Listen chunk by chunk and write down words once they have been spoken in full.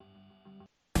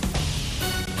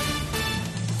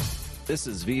This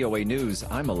is VOA News.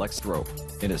 I'm Alex Strope.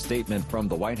 In a statement from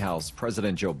the White House,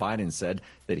 President Joe Biden said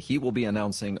that he will be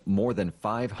announcing more than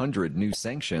 500 new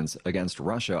sanctions against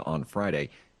Russia on Friday.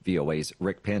 VOA's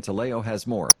Rick Pantaleo has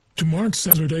more. To mark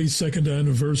Saturday's second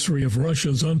anniversary of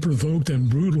Russia's unprovoked and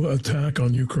brutal attack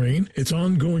on Ukraine, its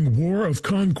ongoing war of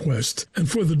conquest, and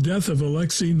for the death of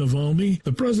Alexei Navalny,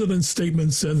 the president's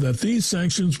statement said that these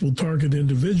sanctions will target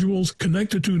individuals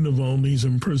connected to Navalny's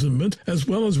imprisonment, as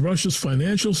well as Russia's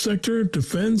financial sector,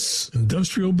 defense,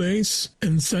 industrial base,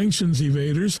 and sanctions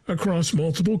evaders across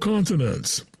multiple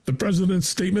continents. The president's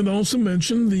statement also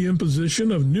mentioned the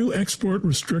imposition of new export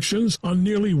restrictions on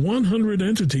nearly 100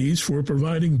 entities for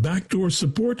providing backdoor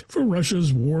support for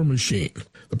Russia's war machine.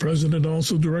 The president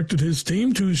also directed his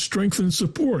team to strengthen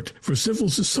support for civil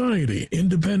society,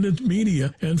 independent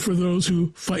media, and for those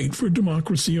who fight for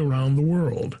democracy around the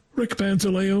world. Rick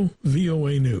Pantaleo,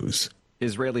 VOA News.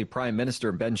 Israeli Prime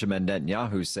Minister Benjamin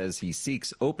Netanyahu says he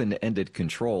seeks open-ended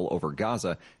control over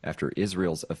Gaza after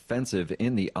Israel's offensive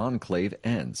in the enclave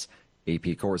ends.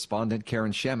 AP correspondent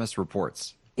Karen Shamus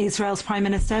reports. Israel's Prime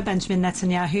Minister Benjamin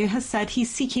Netanyahu has said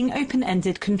he's seeking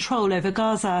open-ended control over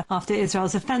Gaza after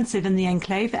Israel's offensive in the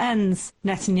enclave ends.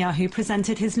 Netanyahu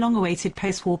presented his long-awaited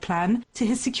post-war plan to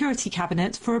his security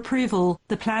cabinet for approval.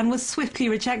 The plan was swiftly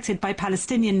rejected by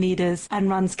Palestinian leaders and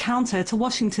runs counter to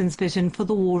Washington's vision for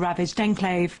the war-ravaged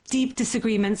enclave. Deep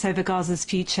disagreements over Gaza's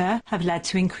future have led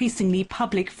to increasingly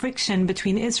public friction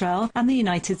between Israel and the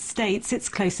United States, its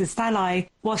closest ally.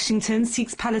 Washington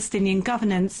seeks Palestinian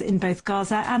governance in both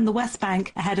Gaza and the West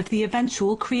Bank ahead of the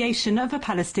eventual creation of a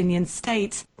Palestinian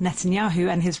state. Netanyahu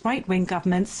and his right-wing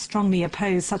government strongly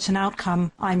oppose such an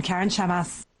outcome. I'm Karen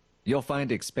Shamas. You'll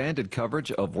find expanded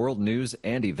coverage of world news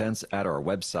and events at our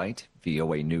website,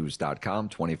 voanews.com,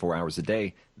 24 hours a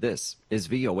day. This is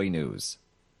VOA News.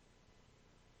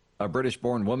 A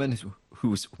British-born woman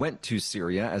who went to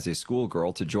Syria as a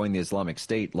schoolgirl to join the Islamic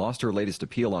State lost her latest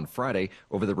appeal on Friday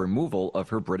over the removal of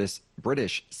her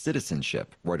British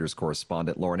citizenship. Reuters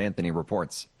correspondent Lauren Anthony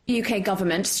reports. The UK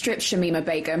government stripped Shamima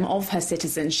Begum of her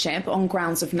citizenship on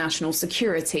grounds of national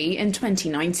security in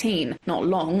 2019, not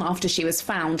long after she was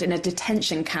found in a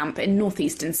detention camp in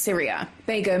northeastern Syria.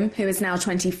 Begum, who is now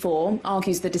 24,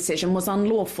 argues the decision was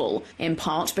unlawful, in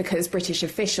part because British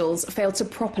officials failed to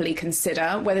properly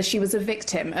consider whether she was a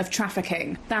victim of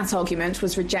trafficking. That argument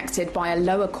was rejected by a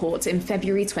lower court in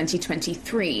February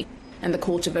 2023. And the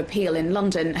Court of Appeal in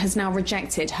London has now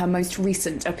rejected her most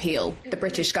recent appeal. The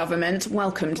British government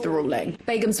welcomed the ruling.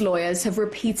 Begum's lawyers have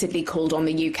repeatedly called on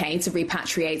the UK to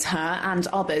repatriate her and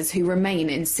others who remain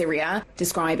in Syria,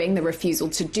 describing the refusal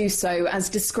to do so as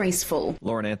disgraceful.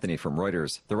 Lauren Anthony from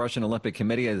Reuters. The Russian Olympic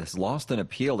Committee has lost an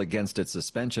appeal against its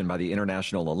suspension by the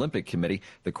International Olympic Committee.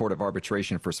 The Court of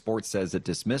Arbitration for Sports says it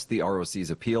dismissed the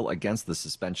ROC's appeal against the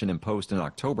suspension imposed in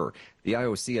October. The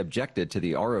IOC objected to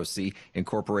the ROC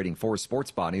incorporating four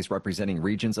sports bodies representing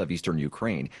regions of eastern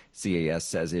Ukraine. CAS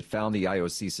says it found the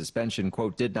IOC suspension,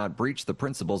 quote, did not breach the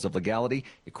principles of legality,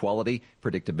 equality,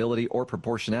 predictability, or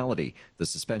proportionality. The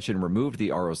suspension removed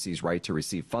the ROC's right to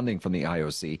receive funding from the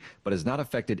IOC, but has not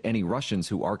affected any Russians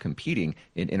who are competing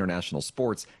in international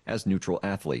sports as neutral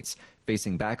athletes.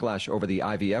 Facing backlash over the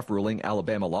IVF ruling,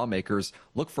 Alabama lawmakers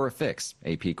look for a fix.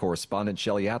 AP correspondent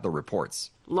Shelley Adler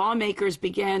reports. Lawmakers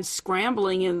began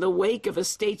scrambling in the wake of a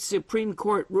state Supreme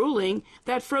Court ruling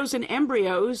that frozen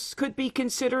embryos could be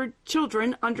considered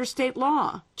children under state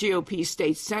law. GOP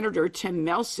State Senator Tim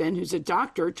Melson, who's a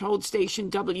doctor, told station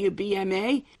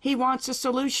WBMA he wants a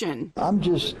solution.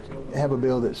 Have a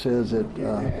bill that says that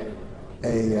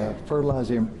a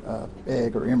fertilized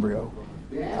egg or embryo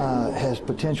has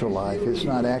potential life. It's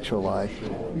not actual life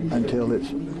until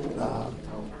it's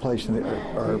placed in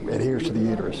or adheres to the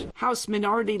uterus. House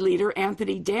Minority Leader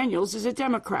Anthony Daniels is a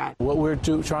Democrat. What we're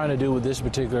trying to do with this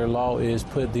particular law is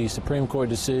put the Supreme Court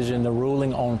decision, the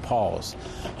ruling, on pause.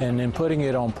 And in putting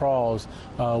it on pause,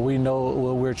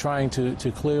 we're trying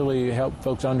to clearly help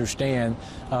folks understand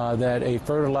that a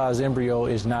fertilized embryo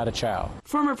is not a child.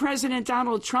 Former President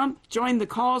Donald Trump joined the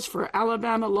calls for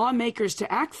Alabama lawmakers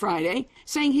to act Friday,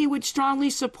 saying he would strongly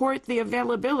support the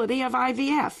availability of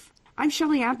IVF. I'm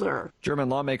Shelley Adler. German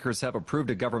lawmakers have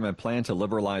approved a government plan to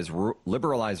liberalize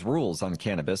rules on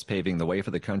cannabis, paving the way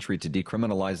for the country to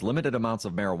decriminalize limited amounts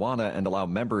of marijuana and allow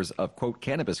members of, quote,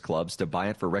 cannabis clubs to buy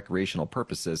it for recreational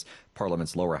purposes.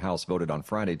 Parliament's lower house voted on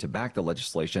Friday to back the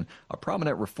legislation, a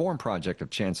prominent reform project of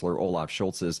Chancellor Olaf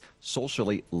Scholz's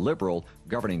socially liberal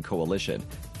governing coalition.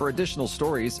 For additional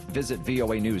stories, visit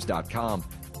voanews.com.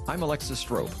 I'm Alexis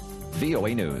Strope,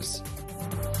 VOA News.